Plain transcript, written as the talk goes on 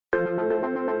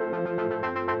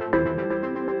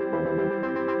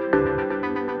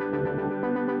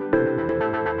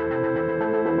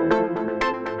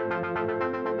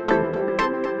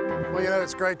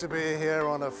it's great to be here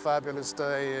on a fabulous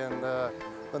day in the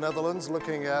Netherlands,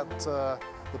 looking at the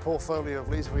portfolio of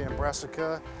leafy and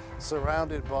brassica,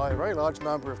 surrounded by a very large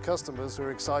number of customers who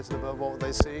are excited about what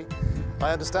they see.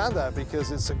 I understand that because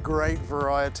it's a great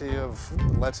variety of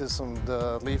lettuce and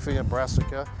leafy and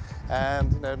brassica,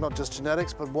 and not just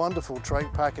genetics but wonderful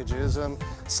trait packages, and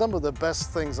some of the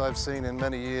best things I've seen in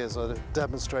many years are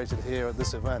demonstrated here at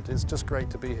this event. It's just great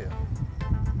to be here.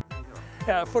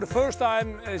 Yeah, for the first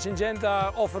time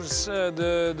Syngenta offers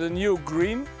the new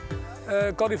green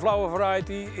cauliflower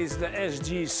variety. Is the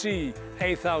SGC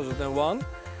 8001,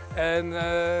 and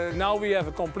now we have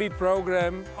a complete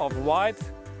program of white,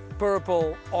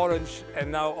 purple, orange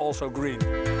and now also green.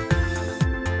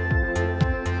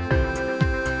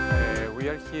 We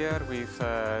are here with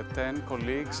 10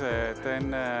 colleagues,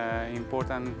 10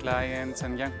 important clients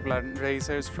and young plant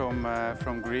raisers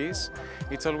from Greece.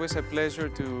 It's always a pleasure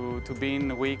to be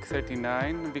in week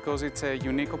 39 because it's a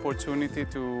unique opportunity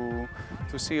to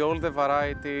see all the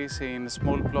varieties in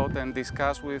small plot and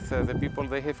discuss with the people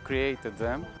they have created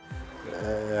them.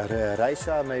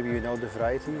 Raisa, maybe you know the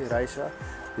variety, Raisa.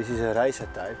 This is a Raisa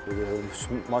type with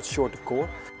a much shorter core.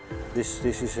 This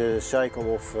is a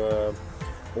cycle of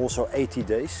also 80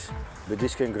 days, but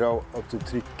this can grow up to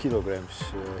 3 kilograms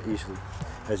easily.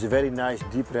 It has a very nice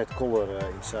deep red color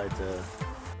inside.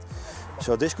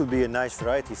 So this could be a nice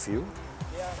variety for you.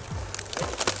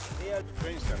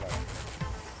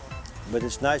 But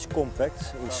it's nice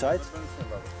compact inside.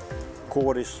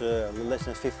 Core is less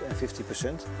than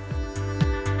 50%.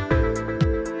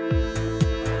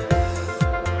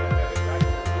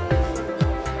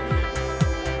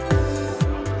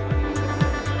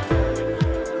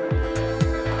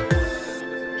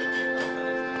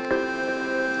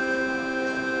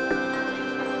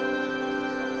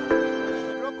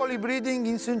 Breeding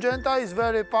in Syngenta is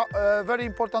very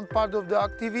important part of the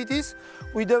activities.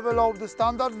 We develop the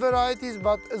standard varieties,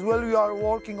 but as well we are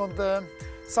working on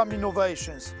some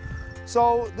innovations.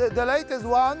 So the latest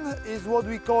one is what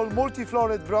we call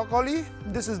multi-floret broccoli.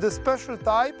 This is the special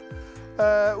type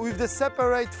with the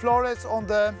separate florets on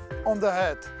the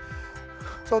head.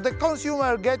 So the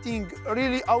consumer getting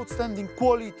really outstanding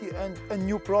quality and a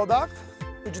new product,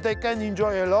 which they can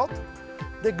enjoy a lot.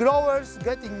 The growers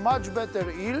getting much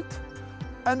better yield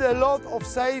and a lot of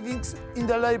savings in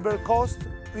the labor cost,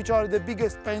 which are the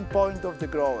biggest pain point of the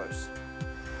growers.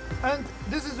 And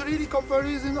this is really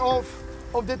comparison of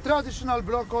the traditional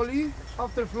broccoli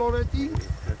after floreting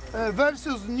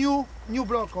versus new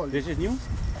broccoli. This is new?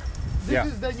 This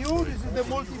is the new, this is the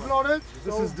multi-floret.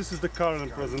 This is the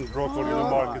current present broccoli in the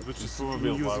market, which is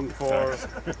using for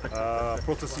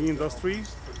processing industry.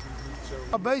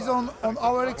 Based on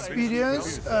our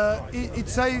experience,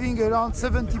 it's saving around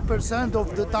 70%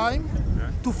 of the time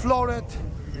to floret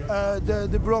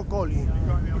the broccoli,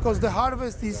 because the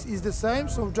harvest is the same,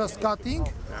 so just cutting,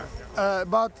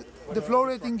 but the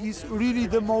floreting is really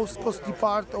the most costly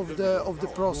part of the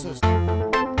process.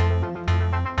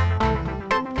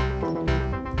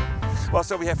 Well,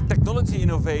 so we have technology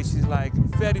innovations like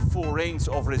very full range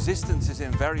of resistances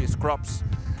in various crops,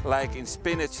 like in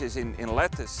spinaches, in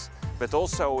lettuce, but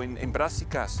also in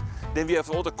brassicas. Then we have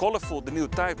all the colorful, the new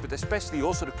type, but especially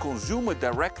also the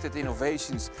consumer-directed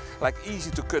innovations, like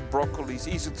easy-to-cut broccolis,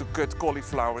 easy-to-cut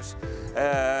cauliflowers,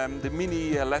 the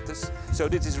mini lettuce. So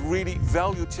this is really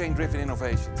value chain-driven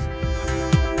innovations.